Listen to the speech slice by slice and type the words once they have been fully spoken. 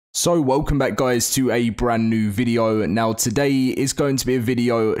So welcome back guys to a brand new video. Now today is going to be a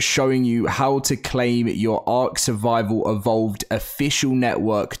video showing you how to claim your ARK Survival Evolved official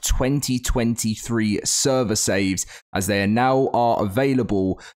network 2023 server saves, as they now are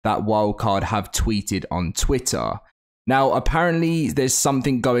available that Wildcard have tweeted on Twitter. Now, apparently there's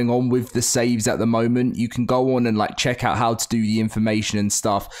something going on with the saves at the moment. You can go on and check out how to do the information and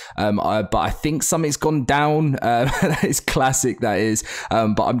stuff. But I think something's gone down. That is classic, that is.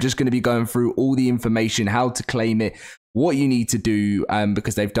 But I'm just going to be going through all the information, how to claim it, what you need to do,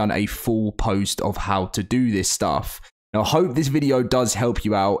 because they've done a full post of how to do this stuff. Now, I hope this video does help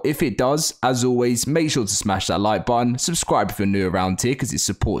you out. If it does, as always, make sure to smash that like button. Subscribe if you're new around here because it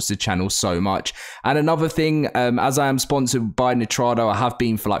supports the channel so much. And another thing, as I am sponsored by Nitrado, I have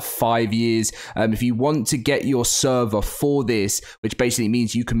been for like 5 years. If you want to get your server for this, which basically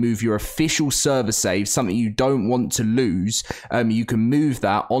means you can move your official server save, something you don't want to lose, you can move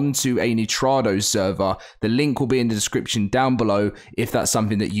that onto a Nitrado server. The link will be in the description down below if that's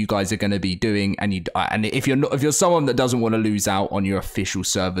something that you guys are going to be doing. And if you're someone that doesn't want to lose out on your official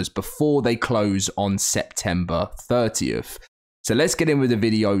servers before they close on September 30th. So let's get in with the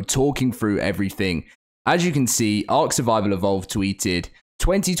video talking through everything. As you can see, ARK Survival Evolved tweeted,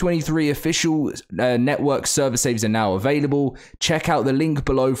 2023 official network server saves are now available. Check out the link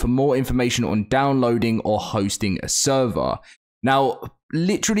below for more information on downloading or hosting a server. Now,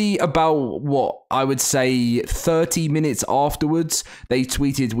 literally about what I would say 30 minutes afterwards, they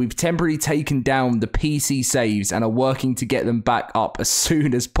tweeted, "We've temporarily taken down the PC saves and are working to get them back up as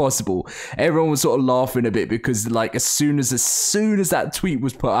soon as possible." Everyone was sort of laughing a bit because as soon as that tweet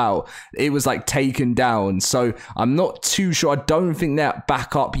was put out, it was taken down. So I'm not too sure. I don't think they're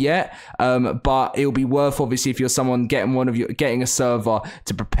back up yet, but it'll be worth, obviously, if you're someone getting a server,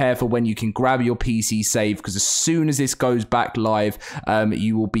 to prepare for when you can grab your PC save, because as soon as this goes back live,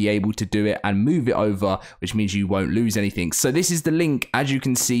 you will be able to do it and move it over, which means you won't lose anything. So this is the link, as you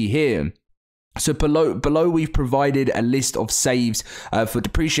can see here. So below we've provided a list of saves for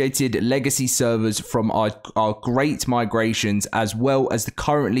depreciated legacy servers from our great migrations, as well as the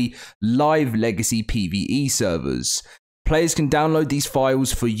currently live legacy PvE servers. Players can download these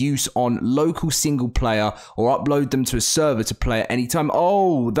files for use on local single player or upload them to a server to play at any time.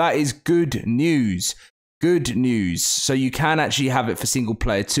 Oh, that is good news. Good news. So you can actually have it for single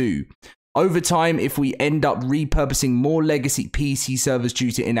player too. Over time, if we end up repurposing more legacy PC servers due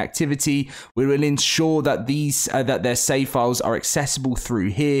to inactivity, we will ensure that that their save files are accessible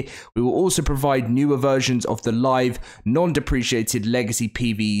through here. We will also provide newer versions of the live, non-depreciated legacy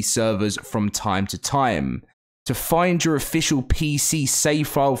PvE servers from time to time. To find your official PC save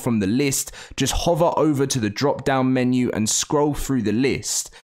file from the list, just hover over to the drop-down menu and scroll through the list.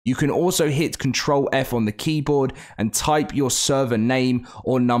 You can also hit Ctrl F on the keyboard and type your server name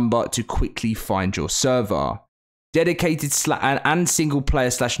or number to quickly find your server. Dedicated and single player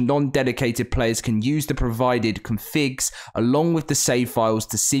 / non-dedicated players can use the provided configs along with the save files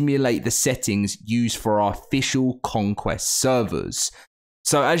to simulate the settings used for our official Conquest servers.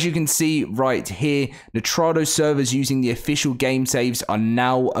 So as you can see right here, Nitrado servers using the official game saves are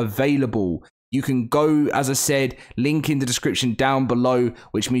now available. You can go, as I said, link in the description down below,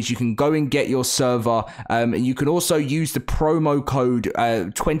 which means you can go and get your server. And you can also use the promo code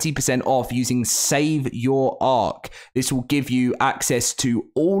 20% off using Save Your ARK. This will give you access to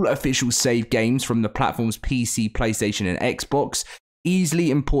all official save games from the platforms PC, PlayStation, and Xbox. Easily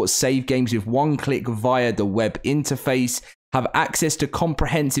import save games with one click via the web interface. Have access to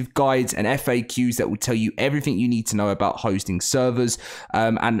comprehensive guides and FAQs that will tell you everything you need to know about hosting servers.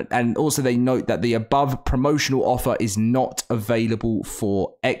 And also they note that the above promotional offer is not available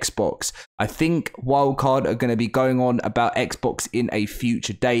for Xbox. I think Wildcard are going to be going on about Xbox in a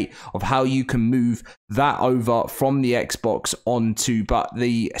future date of how you can move that over from the Xbox onto, but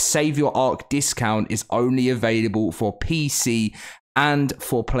the Save Your ARK discount is only available for PC and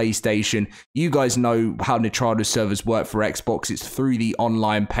for PlayStation. You guys know how Nitrado servers work for Xbox. It's through the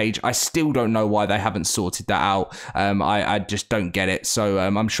online page. I still don't know why they haven't sorted that out. I just don't get it. So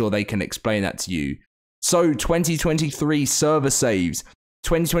I'm sure they can explain that to you. So 2023 server saves.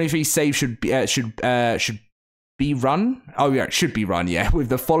 2023 saves should be run. Oh yeah, it should be run. Yeah, with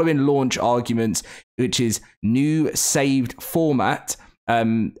the following launch arguments, which is new saved format.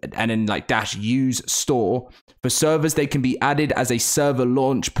 And then -use store. For servers, they can be added as a server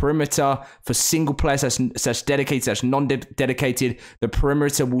launch perimeter. For single player / dedicated / non-dedicated, the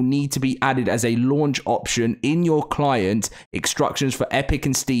perimeter will need to be added as a launch option in your client. Instructions for Epic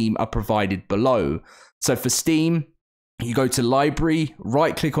and Steam are provided below. So for Steam, you go to Library,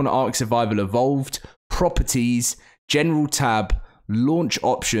 right click on ARK Survival Evolved, Properties, General tab, launch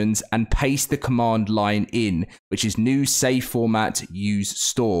options, and paste the command line in, which is new save format, use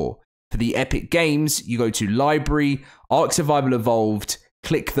store. For the Epic Games, you go to Library, ARK Survival Evolved,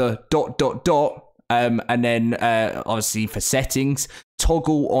 click the ... and then obviously for settings,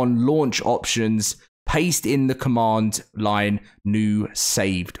 toggle on launch options, paste in the command line, new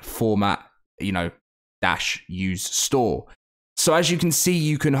saved format, dash use store. So as you can see,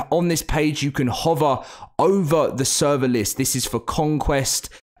 you can, on this page, you can hover over the server list. This is for Conquest.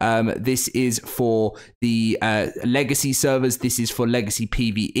 This is for the legacy servers. This is for legacy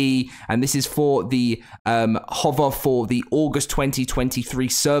PvE, and this is for the hover for the August 2023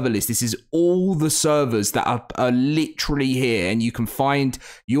 server list. This is all the servers that are literally here, and you can find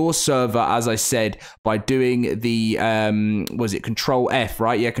your server, as I said, by doing the was it Control F,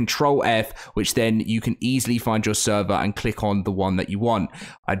 right? Yeah, Control F, which then you can easily find your server and click on the one that you want.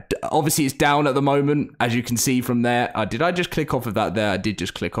 Obviously, it's down at the moment, as you can see from there. Did I just click off of that there? I did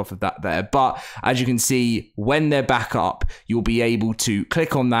just click off of that there, but as you can see, when they're back up, you'll be able to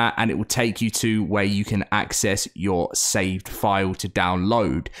click on that and it will take you to where you can access your saved file to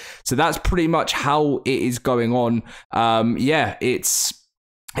download. So that's pretty much how it is going on. Yeah, it's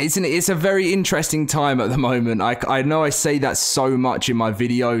a very interesting time at the moment. I know I say that so much in my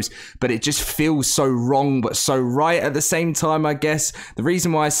videos, but it just feels so wrong but so right at the same time, I guess. The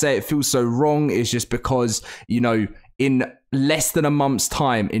reason why I say it feels so wrong is just because, in less than a month's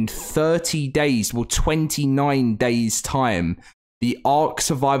time, in 30 days, well, 29 days time, the ARK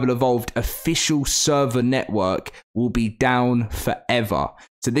Survival Evolved official server network will be down forever.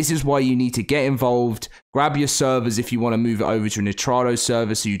 So this is why you need to get involved, grab your servers if you want to move it over to a Nitrado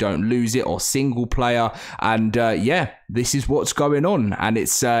server so you don't lose it, or single player. And yeah, this is what's going on. And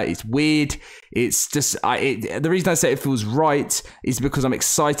it's weird. It's just, the reason I say it feels right is because I'm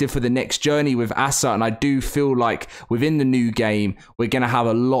excited for the next journey with Asa. And I do feel like within the new game, we're going to have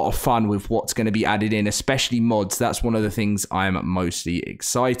a lot of fun with what's going to be added in, especially mods. That's one of the things I'm mostly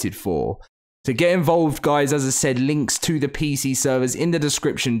excited for. To get involved, guys, as I said, links to the PC servers in the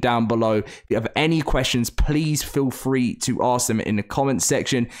description down below. If you have any questions, please feel free to ask them in the comments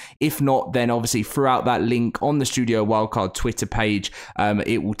section. If not, then obviously throughout that link on the Studio Wildcard Twitter page,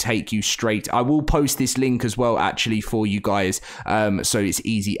 it will take you straight. I will post this link as well, actually, for you guys, so it's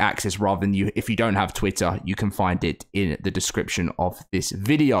easy access rather than if you don't have Twitter, you can find it in the description of this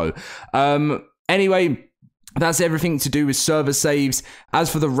video. Anyway, that's everything to do with server saves.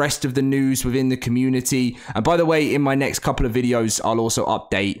 As for the rest of the news within the community, and by the way, in my next couple of videos, I'll also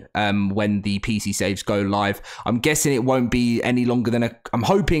update when the PC saves go live. I'm guessing it won't be any longer than I'm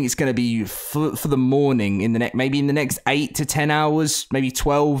hoping it's going to be for the morning, in the maybe in the next 8 to 10 hours, maybe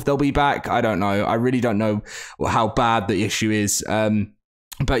 12. They'll be back. I don't know. I really don't know how bad the issue is.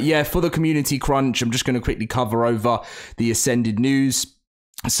 But yeah, for the community crunch, I'm just going to quickly cover over the Ascended news.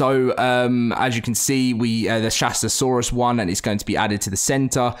 So, as you can see, the Shastasaurus one, and it's going to be added to the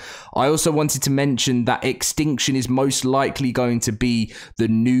center. I also wanted to mention that Extinction is most likely going to be the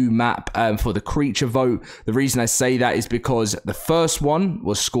new map for the creature vote. The reason I say that is because the first one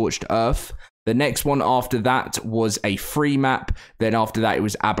was Scorched Earth. The next one after that was a free map. Then after that, it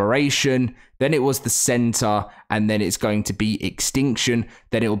was Aberration. Then it was the center, and then it's going to be Extinction.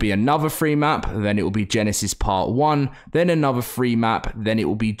 Then it will be another free map. Then it will be Genesis Part 1. Then another free map. Then it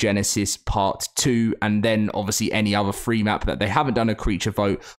will be Genesis Part 2. And then obviously any other free map that they haven't done a creature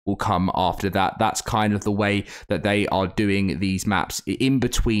vote will come after that. That's kind of the way that they are doing these maps in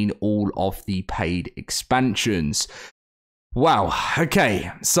between all of the paid expansions. Wow,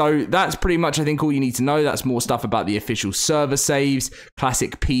 okay, so that's pretty much, I think, all you need to know. That's more stuff about the official server saves.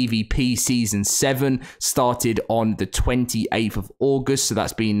 Classic PvP Season 7 started on the 28th of August, so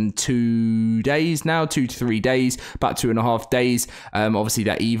that's been 2 days now, 2 to 3 days, about 2.5 days. Obviously,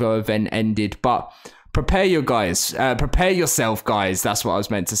 that Evo event ended, but prepare yourself, guys, that's what I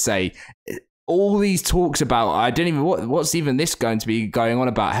was meant to say. All these talks about, I don't even, what's even this going to be going on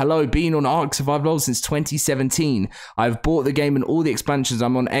about? Hello, been on ARK Survival since 2017. I've bought the game and all the expansions.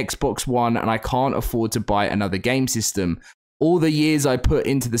 I'm on Xbox One and I can't afford to buy another game system. All the years I put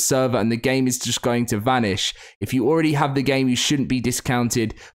into the server and the game is just going to vanish. If you already have the game, you shouldn't be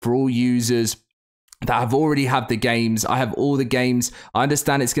discounted. For all users that have already had the games, I have all the games. I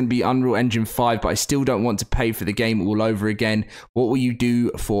understand it's going to be Unreal Engine 5, but I still don't want to pay for the game all over again. What will you do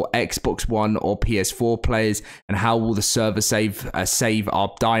for Xbox One or PS4 players, and how will the server save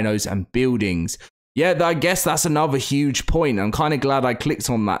our dinos and buildings? Yeah, I guess that's another huge point. I'm kind of glad I clicked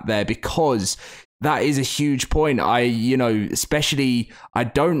on that there, because that is a huge point. Especially,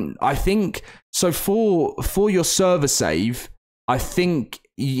 I think, so for your server save, I think,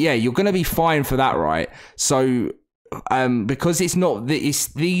 yeah, you're going to be fine for that, right? So because it's not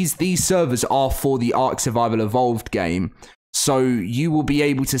these servers are for the ARK Survival Evolved game. So you will be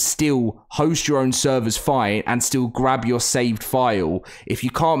able to still host your own servers fine and still grab your saved file. If you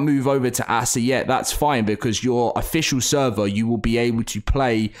can't move over to ASA yet, that's fine, because your official server, you will be able to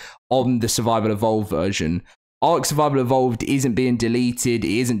play on the Survival Evolved version. ARK Survival Evolved isn't being deleted,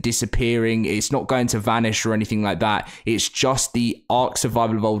 it isn't disappearing, it's not going to vanish or anything like that. It's just the ARK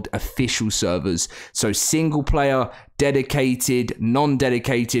Survival Evolved official servers. So single player, dedicated,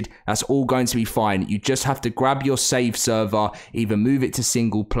 non-dedicated, that's all going to be fine. You just have to grab your save server, either move it to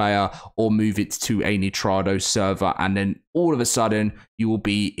single player or move it to a Nitrado server, and then all of a sudden you will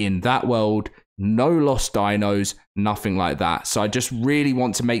be in that world. No lost dinos, nothing like that. So I just really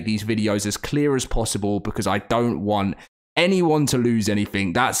want to make these videos as clear as possible, because I don't want anyone to lose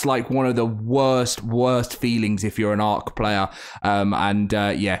anything. That's like one of the worst feelings if you're an ARK player.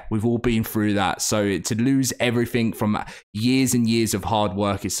 Yeah, we've all been through that. So to lose everything from years and years of hard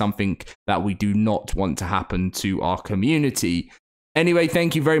work is something that we do not want to happen to our community. Anyway,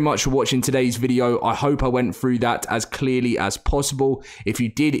 thank you very much for watching today's video. I hope I went through that as clearly as possible. If you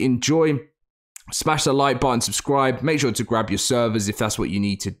did enjoy, smash the like button, subscribe, make sure to grab your servers if that's what you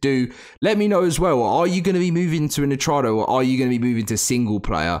need to do. Let me know as well, are you going to be moving to a Nitrado, or are you going to be moving to single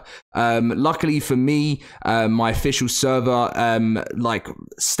player? Luckily for me, my official server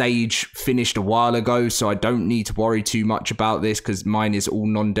stage finished a while ago, so I don't need to worry too much about this, because mine is all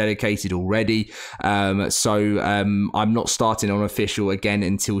non-dedicated already. I'm not starting on official again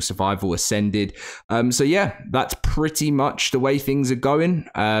until Survival Ascended. So yeah, that's pretty much the way things are going.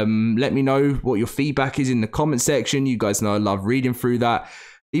 Let me know what your feedback is in the comment section. You guys know I love reading through that.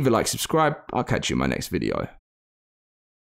 Leave a like, subscribe. I'll catch you in my next video.